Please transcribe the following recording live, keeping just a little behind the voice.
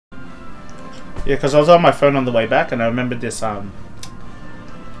Yeah, because I was on my phone on the way back, and I remember this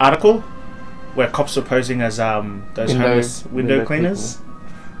article where cops were posing as those homeless window cleaners.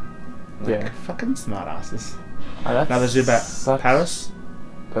 Like, Yeah. fucking smart asses. Oh, that's Now the zoo about Paris.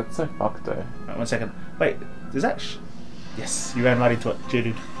 That's so fucked though. Right, 1 second. Wait, is that? Yes, you ran right into it,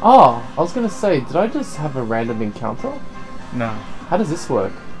 dude. Oh, I was gonna say, did I just have a random encounter? No. How does this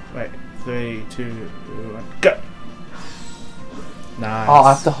work? Wait, 3, 2, 1, go. Nice. Oh,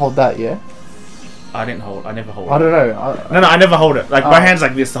 I have to hold that, yeah? I didn't hold. I never hold. I it. don't know. No, I never hold it. Like my hand's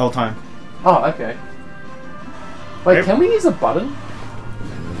like this the whole time. Oh, okay. Wait, can we use a button?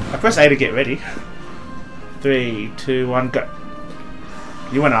 I press A to get ready. 3, 2, 1, go.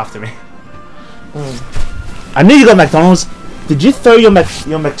 You went after me. I knew you got McDonald's. Did you throw your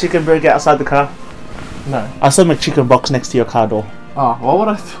McChicken burger outside the car? No. I saw McChicken box next to your car door. Oh, what would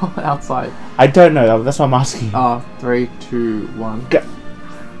I throw outside? I don't know. That's why I'm asking. Oh, 3, 2, 1, go.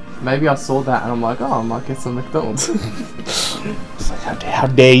 Maybe I saw that and I'm like, oh, I might get some McDonald's. It's like, how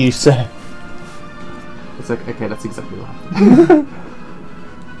dare you, sir? It's like, okay, that's exactly what happened.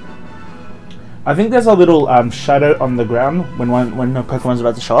 I think there's a little shadow on the ground when the Pokemon's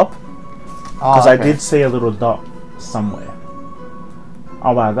about to show up. Because I did see a little dot somewhere.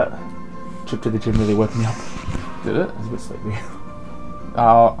 Oh wow, that trip to the gym really woke me up. Did it? I was a bit sleepy.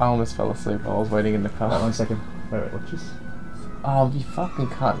 Oh, I almost fell asleep while I was waiting in the car. Wait, 1 second. Wait, watch this. Oh, you fucking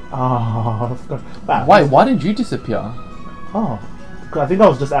cunt. Oh, I forgot. Wow. Wait, why did you disappear? Oh, I think I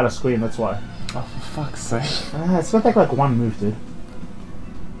was just out of screen, that's why. Oh, for fuck's sake. It's gonna take like one move, dude.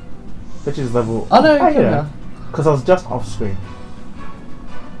 Which is level... Oh no, yeah. Because I was just off screen.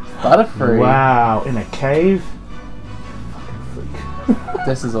 Butterfree. Wow, in a cave? Fucking freak.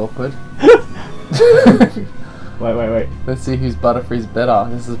 This is awkward. Wait. Let's see whose Butterfree's better.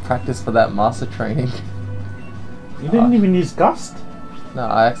 This is practice for that master training. You didn't even use Gust? No,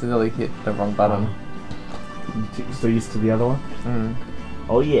 I accidentally hit the wrong button. You're so used to the other one? Mm.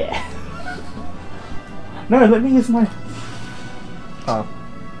 Oh yeah. No, let me use my... Oh.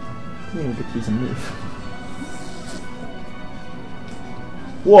 I didn't even get to use a move.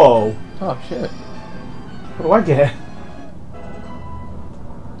 Whoa. Oh shit. What do I get?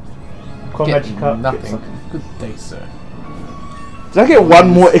 Get nothing. Good day, sir. Did I get one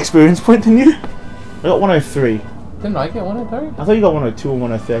more experience point than you? I got 103. Didn't I get 103? I thought you got 102 or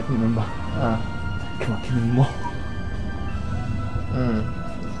 103, I couldn't remember. Come on, give me more.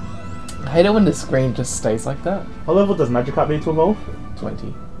 I hate it when the screen just stays like that. What level does Magikarp need to evolve?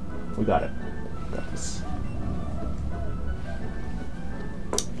 20. We got it. Got this.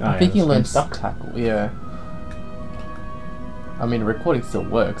 I think he learned tackle. Yeah. I mean, recording still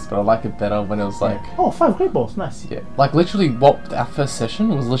works, but I like it better when it was like... Oh, 5 great balls, nice. Yeah. Like, literally, what our first session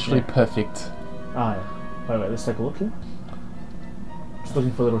was literally perfect. Ah, yeah. Wait, let's take a look here. Just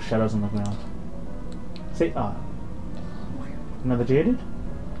looking for little shadows on the ground. See? Ah. Another Geodude?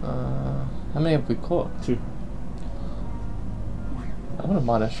 How many have we caught? 2. I wouldn't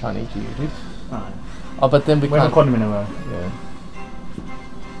mind a shiny Geodude. Ah, yeah. Oh, but then we haven't caught him in a row. Yeah.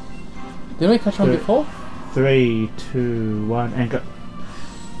 Didn't we catch one before? 3, 2, 1, and go.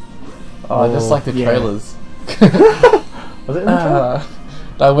 Oh, just like the trailers. Was it in the trailer?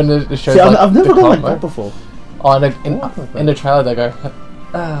 No, when it shows. See, like, I've never gone like combo. that before. Oh, in the trailer they go.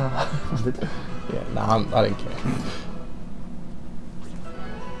 Yeah, nah, I didn't care.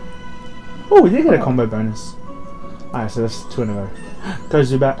 Oh, we did get a combo bonus. Alright, so that's 2 in a row. Go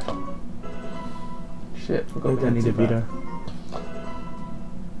Zubat. Shit, I need a veto.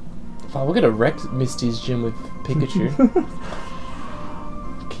 Oh, we're gonna wreck Misty's gym with Pikachu.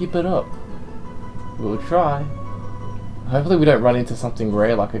 Keep it up. We'll try. Hopefully we don't run into something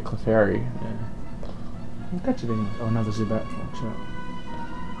rare like a Clefairy. Yeah. I'll catch it anyway. Oh, another Zubat. Watch out.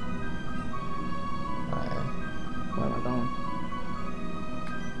 Where am I going?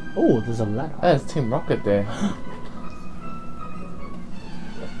 Oh, there's a ladder. There's Team Rocket there.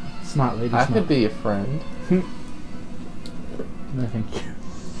 Smart lady. I could be your friend. No, thank you.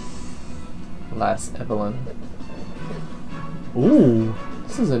 Last Evelyn. Ooh.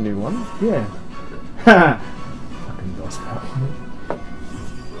 This is a new one. Yeah. Fucking gospel.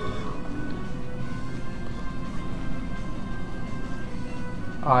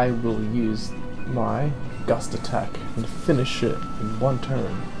 I will use my Gust attack and finish it in 1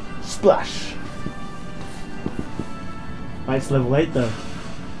 turn. Splash. It's level 8 though.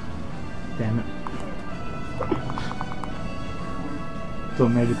 Damn it. Thought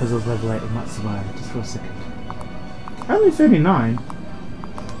maybe because it was level 8 it might survive just for a second. Only 39?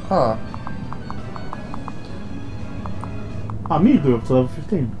 Huh. Oh, me grew up to level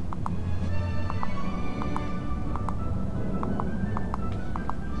 15.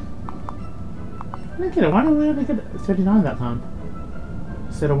 don't get it. Why don't we only get 39 that time?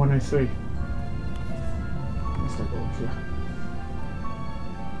 Instead of 103. Let's take a look here.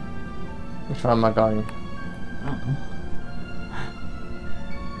 Which one am I going? I don't know.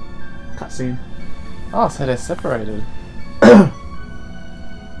 Cutscene. Oh, so they're separated.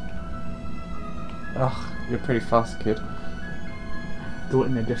 Oh, you're pretty fast, kid. Do it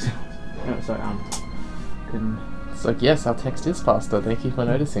in a different. Oh, sorry, can. It's like, yes, our text is faster. Thank you for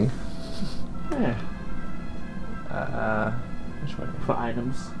noticing. Yeah. Which way? For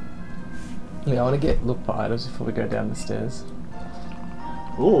items. Yeah, I want to look for items before we go down the stairs.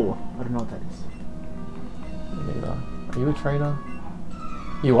 Oh, I don't know what that is. Me neither. Are you a trainer?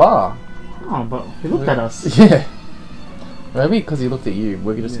 You are. Oh, but he looked at us. Yeah. Maybe because he looked at you.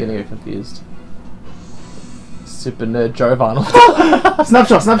 We're just getting it confused. Super nerd Joe Arnold.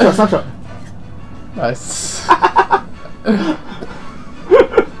 Snapshot, snapshot, snapshot. Nice.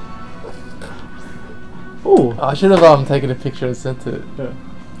 Oh. I should have taken a picture and sent it. Yeah.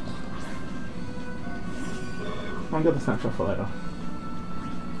 I'll get the snapshot for later.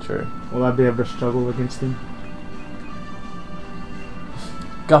 True. Will I be able to struggle against him?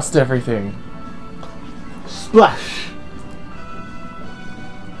 Gust everything. Splash!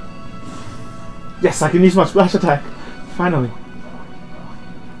 Yes, I can use my splash attack. Finally.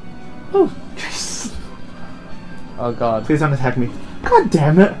 Oh, yes. Oh god. Please don't attack me. God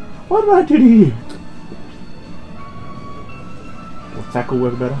damn it. What did I do to you? Will tackle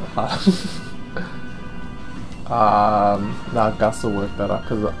work better? No, Gust will work better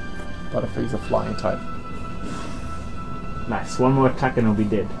because Butterfree's a flying type. Nice. One more attack and he'll be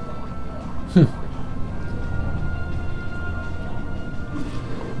dead.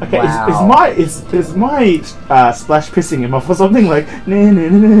 Okay, wow. is my splash pissing him off or something like nah, nah,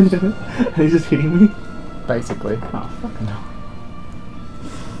 nah, nah, nah, and he's just hitting me? Basically. Oh fucking hell.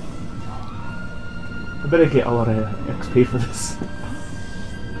 I better get a lot of XP for this.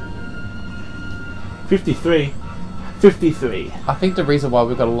 53. 53. I think the reason why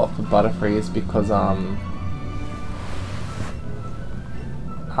we got a lot for Butterfree is because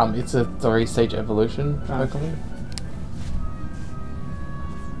it's a 3-stage evolution Pokemon.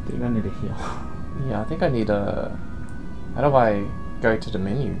 I think I need a heal. Yeah, I think I need a... How do I go to the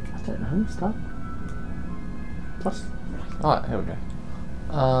menu? I don't know. Start. Plus. Oh, here we go.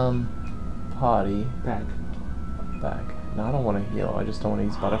 Party. Bag. Bag. No, I don't want to heal. I just don't want to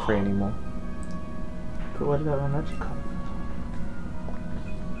use Butterfree anymore. But what did that one magic card?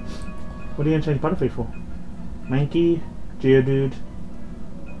 What are you going to change Butterfree for? Mankey, Geodude,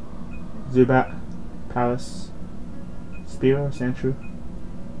 Zubat, Palace, Spearow, Sandshrew.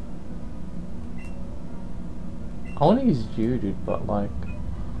 I want to use Geodude, but like...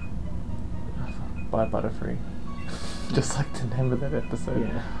 Buy Butterfree. Just like the name of that episode.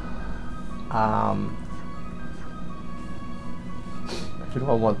 Yeah. Who do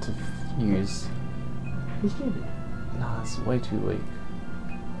I want to use? Who's Geodude? Nah, it's way too weak.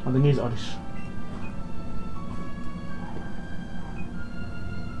 Oh, then use Oddish.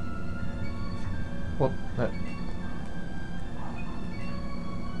 Well, that...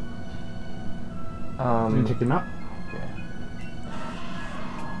 Can you check him out?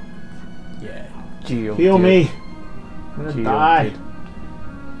 Yeah. Geo. Heal me! I'm gonna Geo die. did.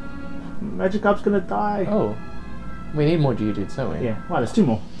 Magicup's gonna die. Oh. We need more Geodudes, don't we? Yeah. Wow, there's 2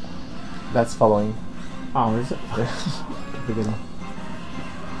 more. That's following. Oh, is it? Keep it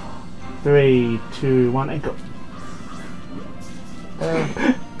 3, 2, 1, and go.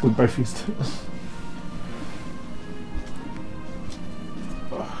 We both used it.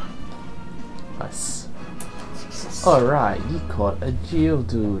 Nice. Alright, you caught a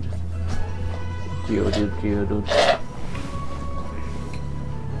Geodude. Geodude.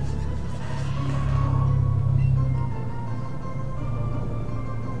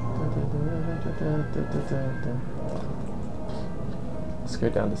 Let's go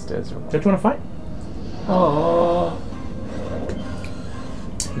down the stairs real quick. Don't you want to fight? Oh.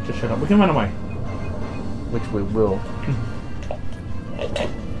 You just shut up. We can run away. Which we will.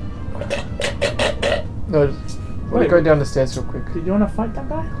 No, we'll go down the stairs real quick. Did you want to fight that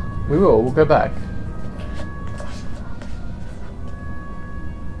guy? We will. We'll go back.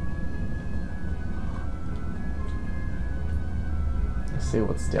 Let's see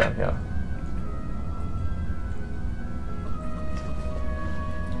what's down here.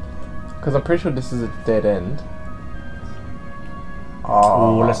 Because I'm pretty sure this is a dead end.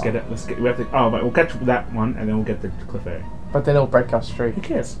 Oh, let's get it. We have to. Oh, but we'll catch that one, and then we'll get the cliff area. But then it'll break our streak. Who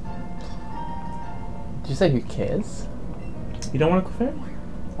cares? Did you say who cares? You don't want a cliff area?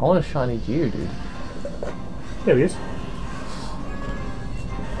 I want a shiny Geodude. There he is.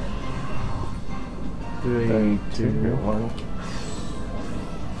 3, 2, 1.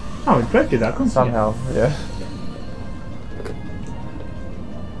 Oh, we both did that, couldn't we? Somehow, yeah.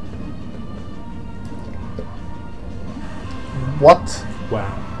 What?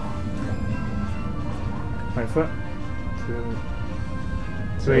 Wow. Wait for it.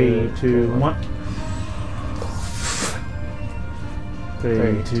 3, 2, 1.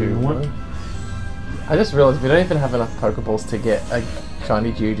 3, 2, 1. I just realised we don't even have enough Pokeballs to get a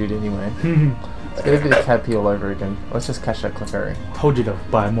shiny Geodude anyway. It's gonna be the Caterpie all over again. Let's just catch that Clefairy. Told you to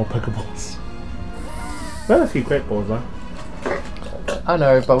buy more Pokeballs. We have a few great balls though. I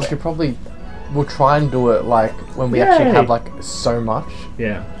know, but we should probably... We'll try and do it like when we actually have like so much.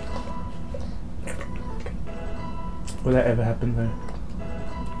 Yeah. Will that ever happen though?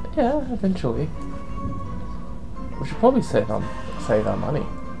 Yeah, eventually. We should probably save our money.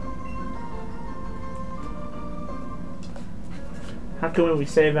 How can we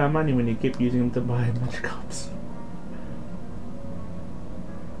save our money when you keep using them to buy Magikarps?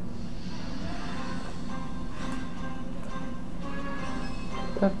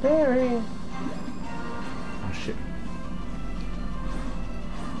 Clefairy. Oh shit.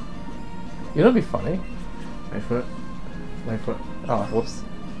 You know what'd be funny? Wait for it. Wait for it. Oh, whoops.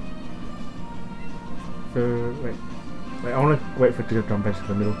 Wait. Wait, I want to wait for it to jump back to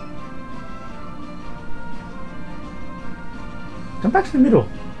the middle. Jump back to the middle!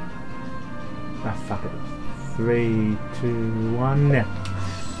 Ah, fuck it. 3, 2, 1, now.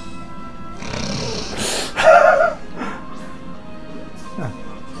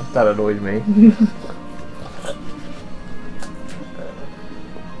 That annoyed me.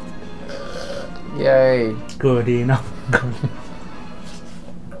 Yay. Good enough.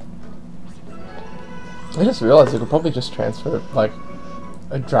 I just realised we could probably just transfer like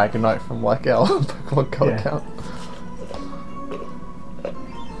a Dragonite from like our Pokemon Go account.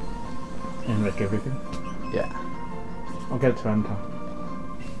 And wreck everything. Yeah. I'll get it to Anta.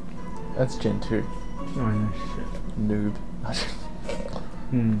 That's Gen 2. Oh no shit. Noob.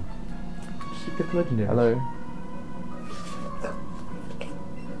 Should get the legendary. Hello.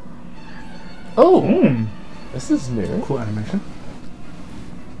 Oh! This is new. Cool animation.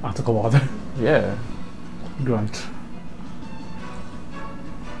 Oh, it took a while though. Yeah. Grunt.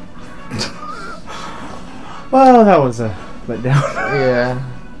 Well, that was a letdown. Yeah.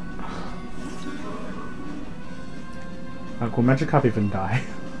 Will Magikarp even die?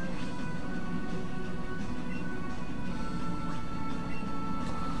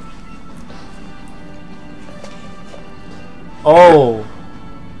 Oh!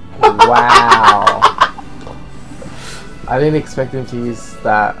 Wow! I didn't expect him to use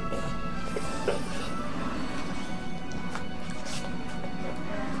that.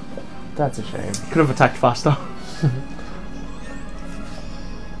 That's a shame. Could have attacked faster.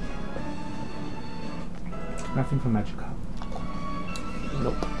 Nothing for Magikarp.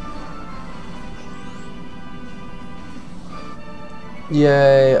 Nope.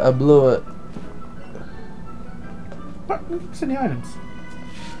 Yay, I blew it. What? What's in the items?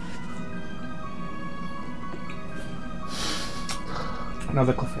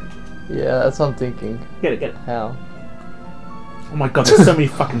 Another Clefairy. Yeah, that's what I'm thinking. Get it, get it. How? Oh my god, there's so many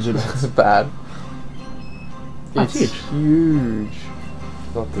fucking Zubats. It's bad. Oh, It's huge. huge.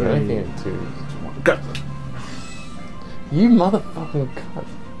 Not doing anything at 2. Go! You motherfucking cunt.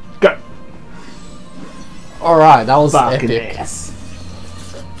 Go! Alright, that was Fucking epic. ass.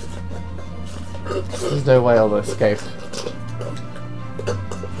 There's no way I'll escape.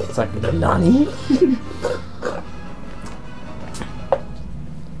 It's like, Nani?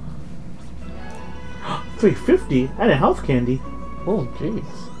 $3.50 and a health candy. Oh, jeez.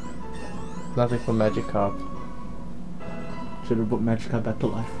 Nothing for Magikarp. Should have brought Magikarp back to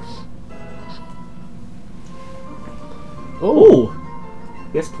life. Oh!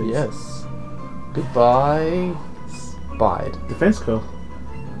 Yes, please. Yes. Goodbye. Bide. Defense curl.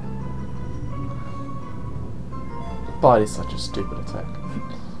 Bide is such a stupid attack.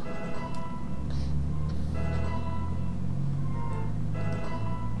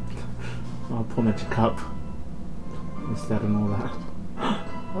 Oh, poor Magikarp. Missed out on all that.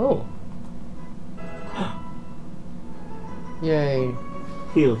 Oh. Yay.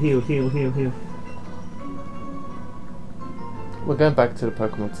 Heal, heal, heal, heal, heal. We're going back to the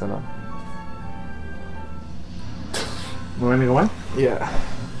Pokemon Center. We're running away? Yeah.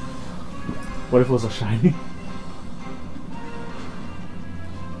 What if it was a shiny?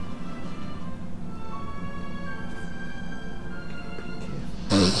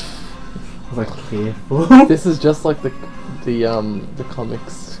 I was like, careful. This is just like the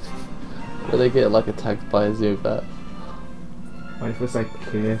comics where they get like attacked by a Zubat. My was like,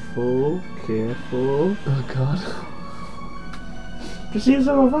 careful, careful. Oh god. Just use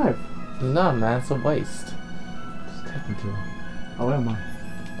a revive. No, man, it's a waste. It's taking too long. Oh, where am I?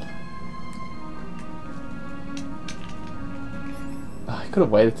 Oh, I could have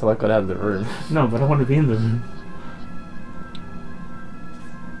waited till I got out of the room. No, but I want to be in the room.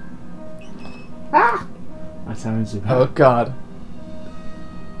 Ah! My sounding super. Oh god.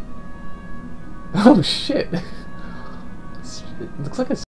 Oh shit. It looks like a